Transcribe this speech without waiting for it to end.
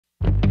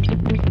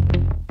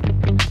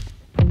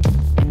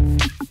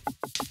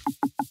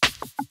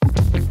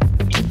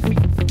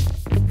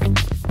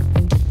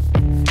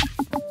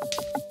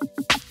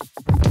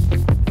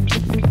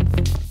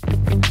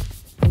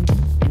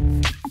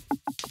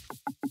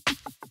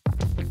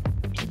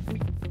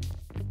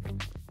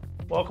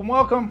Welcome,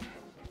 welcome.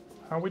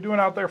 How are we doing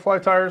out there, fly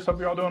tires? Hope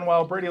you're all doing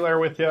well. Brady Lair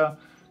with you.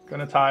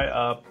 Gonna tie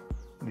up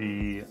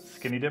the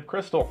Skinny Dip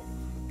Krystal.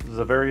 This is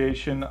a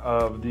variation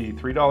of the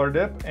 $3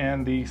 dip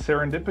and the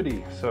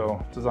Serendipity.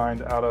 So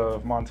designed out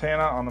of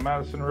Montana on the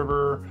Madison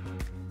River.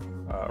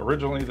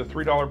 Originally the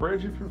 $3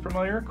 bridge, if you're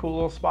familiar. Cool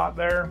little spot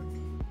there.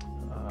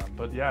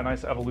 But yeah,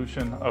 nice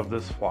evolution of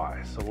this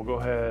fly. So we'll go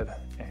ahead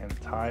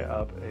and tie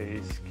up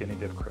a Skinny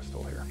Dip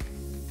Krystal here.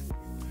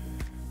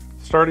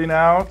 Starting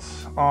out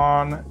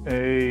on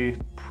a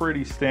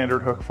pretty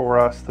standard hook for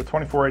us, the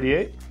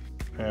 2488.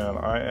 And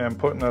I am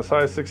putting a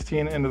size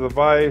 16 into the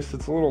vise.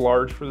 It's a little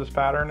large for this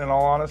pattern, in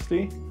all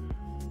honesty.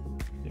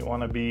 You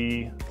want to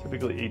be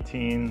typically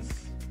 18s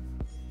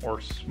or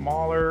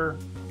smaller,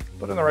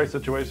 but in the right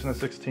situation, a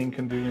 16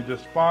 can do you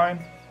just fine.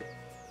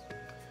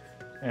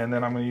 And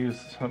then I'm going to use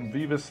some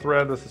Veevus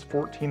thread. This is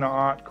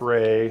 14-aught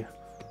gray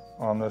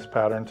on this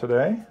pattern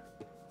today.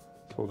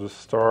 So we'll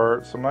just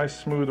start some nice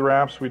smooth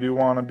wraps. We do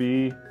want to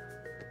be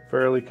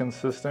fairly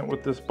consistent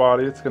with this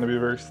body. It's going to be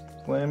a very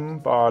slim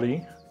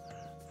body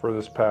for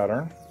this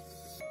pattern.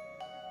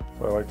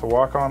 So I like to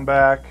walk on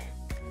back,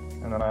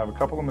 and then I have a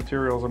couple of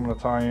materials I'm going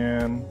to tie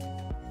in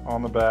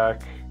on the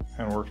back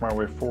and work my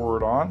way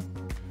forward on.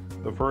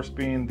 The first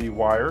being the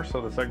wire,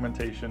 so the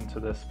segmentation to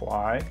this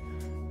fly.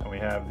 And we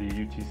have the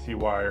UTC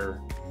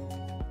wire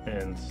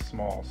in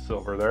small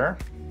silver there.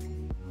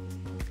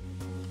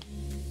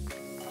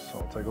 So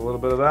I'll take a little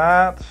bit of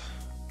that.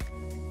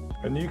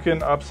 And you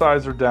can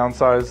upsize or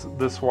downsize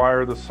this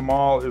wire. The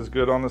small is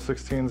good on the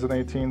 16s and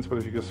 18s, but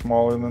if you get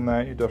smaller than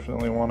that, you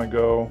definitely want to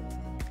go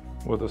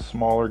with a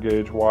smaller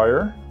gauge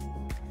wire.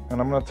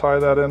 And I'm going to tie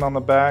that in on the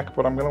back,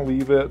 but I'm going to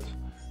leave it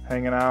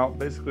hanging out,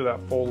 basically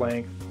that full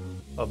length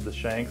of the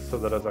shanks, so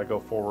that as I go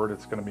forward,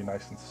 it's going to be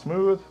nice and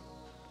smooth.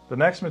 The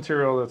next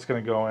material that's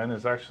going to go in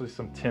is actually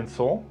some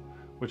tinsel,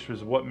 which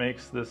is what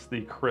makes this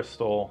the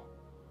Krystal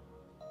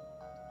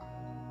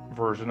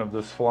version of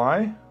this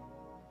fly.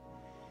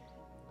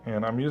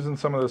 And I'm using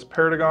some of this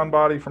Perdigon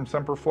body from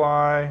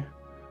Semperfli.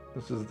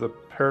 This is the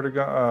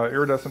Perdigon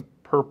iridescent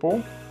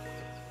purple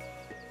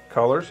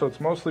color, so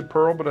it's mostly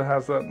pearl, but it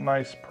has that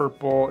nice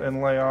purple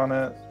inlay on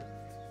it.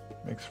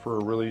 Makes for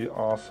a really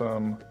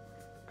awesome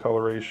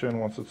coloration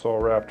once it's all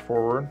wrapped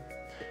forward.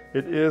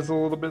 It is a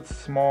little bit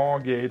small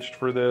gauged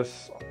for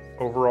this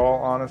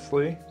overall,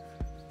 honestly.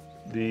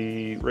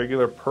 The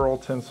regular pearl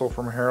tinsel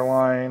from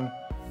Hairline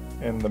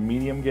and the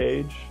medium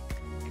gauge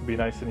can be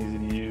nice and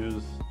easy to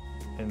use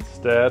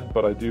instead,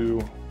 but I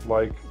do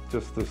like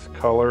just this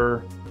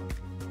color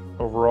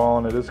overall,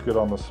 and it is good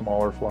on the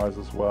smaller flies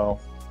as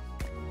well.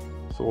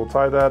 So we'll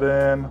tie that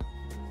in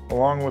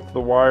along with the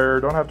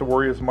wire. Don't have to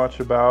worry as much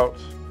about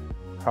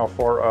how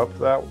far up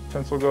that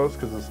tinsel goes,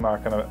 because it's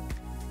not going to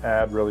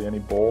add really any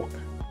bulk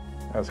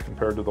as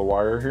compared to the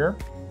wire here.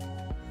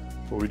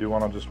 But we do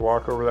want to just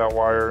walk over that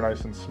wire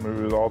nice and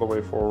smooth all the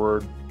way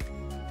forward.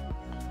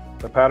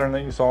 The pattern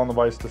that you saw on the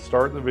vise to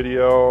start the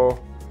video,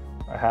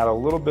 I had a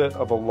little bit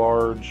of a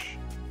large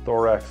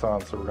thorax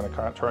on, so we're going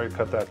to try to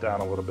cut that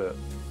down a little bit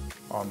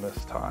on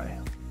this tie.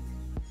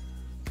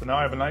 So now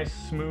I have a nice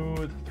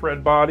smooth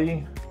thread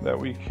body that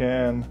we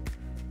can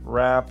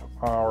wrap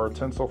our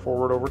tinsel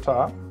forward over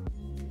top.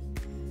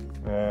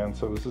 And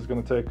so this is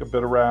going to take a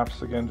bit of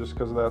wraps, again, just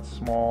because of that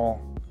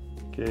small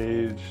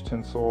gauge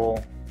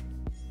tinsel,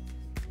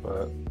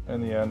 but in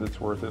the end it's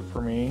worth it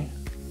for me.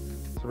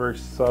 It's a very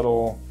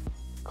subtle,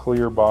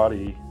 clear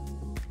body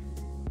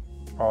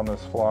on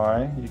this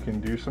fly. You can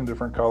do some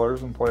different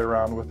colors and play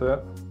around with it,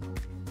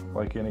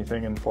 like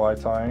anything in fly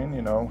tying,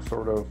 you know,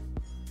 sort of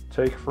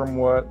take from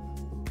what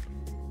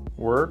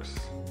works,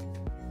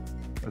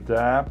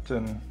 adapt,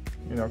 and,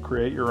 you know,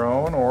 create your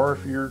own. Or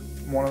if you're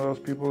one of those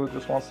people that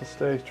just wants to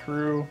stay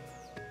true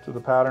to the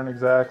pattern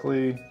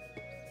exactly,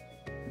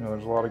 you know,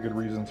 there's a lot of good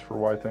reasons for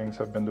why things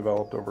have been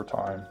developed over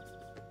time.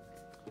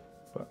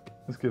 But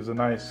this gives a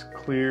nice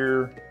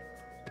clear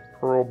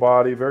pearl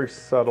body, very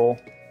subtle,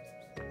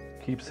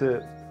 keeps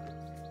it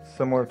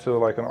similar to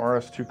like an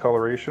RS2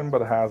 coloration,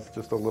 but it has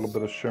just a little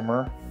bit of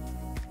shimmer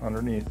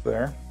underneath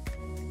there.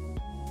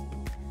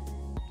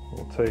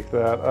 We'll take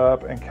that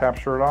up and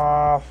capture it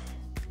off,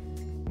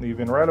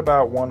 leaving right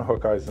about one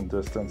hook eisen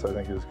distance. I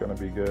think is going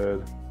to be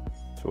good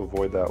to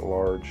avoid that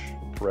large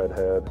thread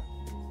head.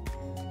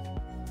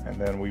 And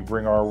then we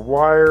bring our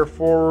wire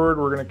forward.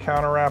 We're going to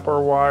counter wrap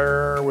our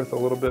wire with a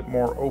little bit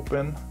more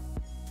open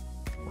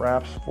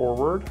wraps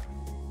forward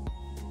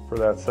for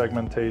that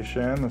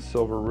segmentation. The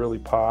silver really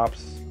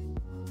pops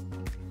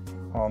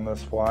on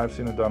this fly. I've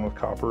seen it done with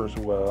copper as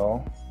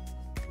well.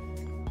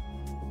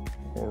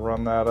 We'll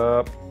run that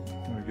up.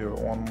 We'll give it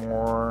one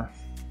more.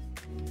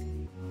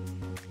 And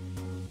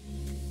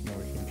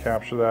we can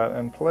capture that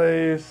in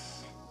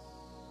place.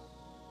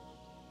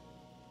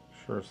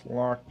 Sure it's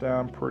locked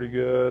down pretty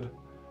good.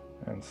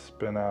 And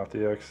spin out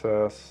the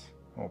excess.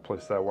 We'll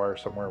place that wire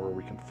somewhere where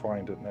we can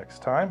find it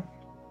next time.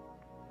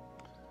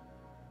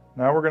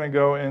 Now we're going to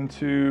go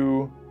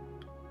into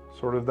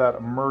sort of that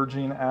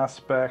emerging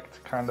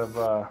aspect, kind of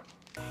a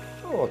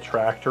little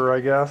attractor, I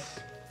guess,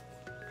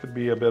 could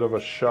be a bit of a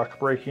shuck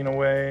breaking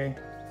away.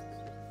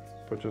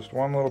 But just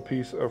one little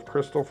piece of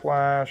Krystal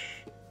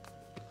Flash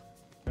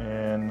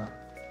in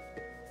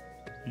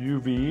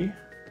UV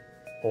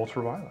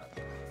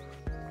ultraviolet.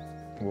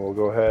 We'll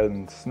go ahead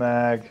and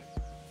snag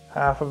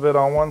half of it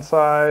on one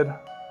side,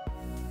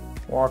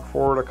 walk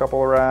forward a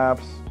couple of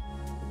wraps,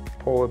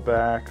 pull it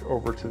back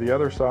over to the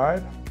other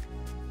side,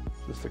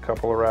 just a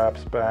couple of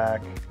wraps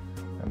back,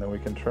 and then we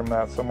can trim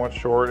that somewhat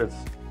short.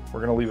 We're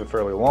going to leave it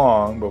fairly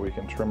long, but we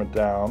can trim it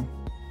down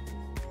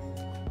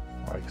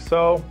like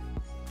so.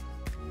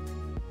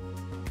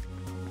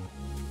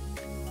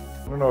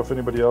 I don't know if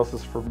anybody else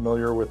is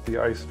familiar with the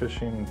ice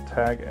fishing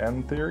tag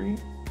end theory,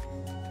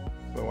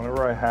 but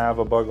whenever I have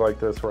a bug like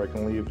this where I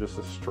can leave just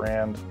a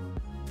strand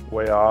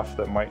way off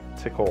that might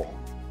tickle,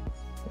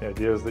 the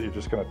idea is that you're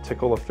just going to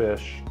tickle a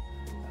fish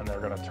and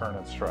they're going to turn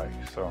and strike.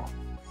 So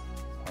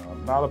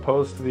I'm not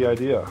opposed to the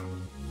idea.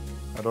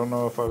 I don't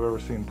know if I've ever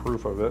seen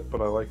proof of it,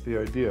 but I like the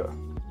idea.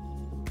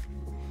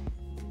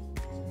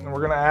 And we're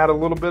going to add a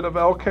little bit of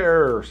elk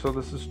hair, so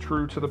this is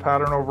true to the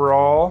pattern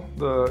overall,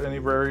 any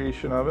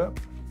variation of it.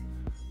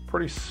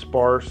 Pretty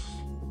sparse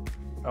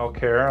elk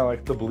hair. I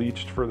like the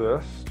bleached for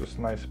this, just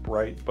a nice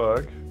bright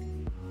bug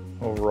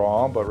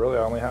overall, but really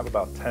I only have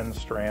about 10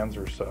 strands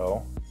or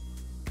so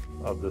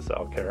of this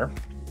elk hair.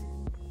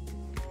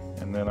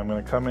 And then I'm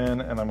going to come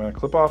in and I'm going to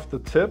clip off the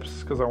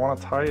tips because I want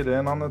to tie it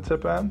in on the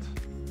tip end.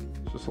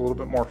 It's just a little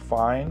bit more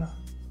fine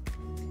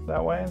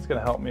that way. It's going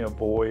to help me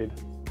avoid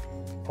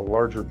a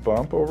larger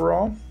bump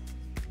overall.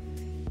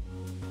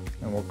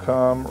 And we'll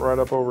come right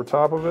up over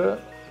top of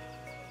it.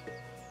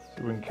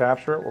 So we can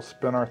capture it. We'll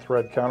spin our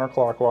thread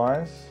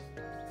counterclockwise,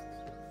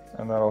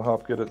 and that'll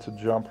help get it to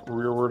jump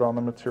rearward on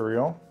the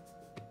material.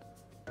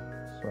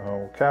 So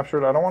we'll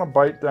capture it. I don't want to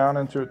bite down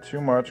into it too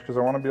much because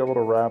I want to be able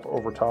to wrap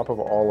over top of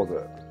all of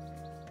it.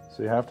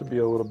 So you have to be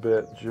a little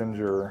bit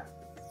ginger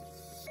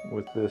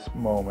with this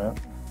moment.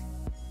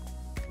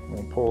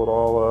 We'll pull it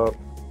all up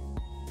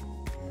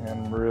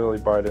and really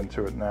bite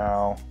into it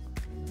now.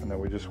 And then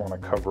we just want to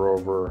cover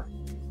over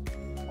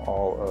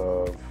all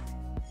of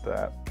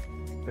that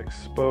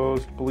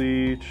exposed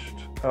bleached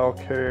elk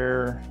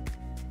hair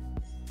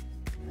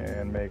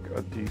and make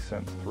a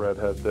decent thread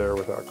head there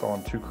without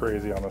going too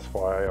crazy on this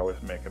fly. I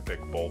always make a big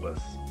bulbous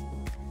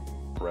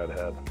thread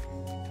head.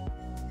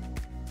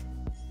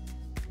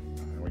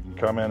 And we can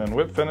come in and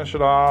whip finish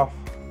it off.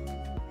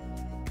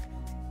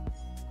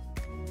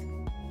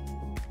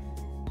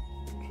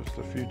 Just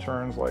a few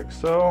turns like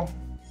so.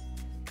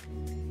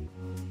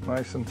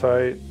 Nice and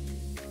tight.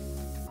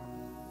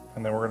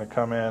 And then we're going to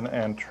come in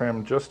and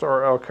trim just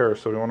our elk hair.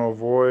 So we want to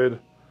avoid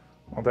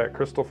all that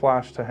Krystal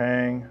Flash to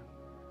hang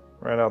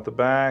right out the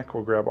back.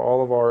 We'll grab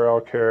all of our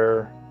elk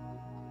hair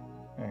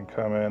and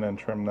come in and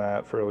trim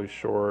that fairly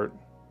short,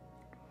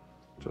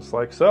 just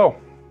like so.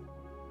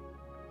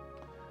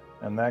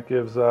 And that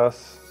gives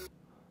us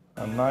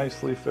a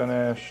nicely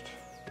finished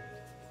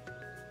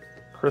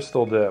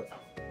Krystal dip.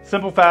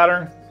 Simple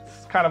pattern.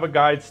 It's kind of a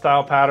guide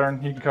style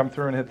pattern. You can come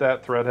through and hit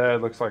that thread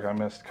head. Looks like I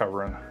missed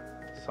covering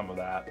some of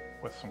that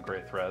with some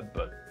gray thread,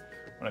 but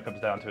when it comes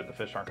down to it, the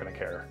fish aren't going to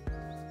care.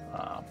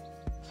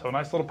 So a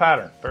nice little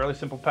pattern, fairly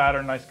simple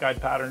pattern, nice guide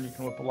pattern. You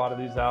can whip a lot of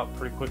these out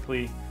pretty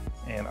quickly,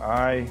 and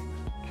I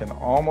can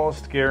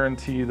almost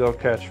guarantee they'll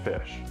catch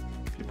fish.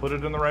 If you put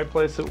it in the right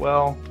place, it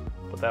will,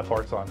 but that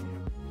part's on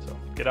you. So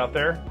get out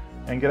there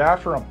and get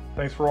after them.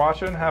 Thanks for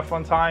watching. Have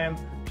fun tying.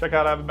 Check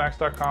out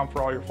AvidMax.com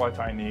for all your fly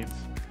tying needs,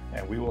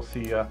 and we will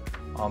see you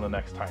on the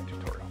next tying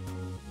tutorial.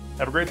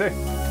 Have a great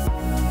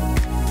day.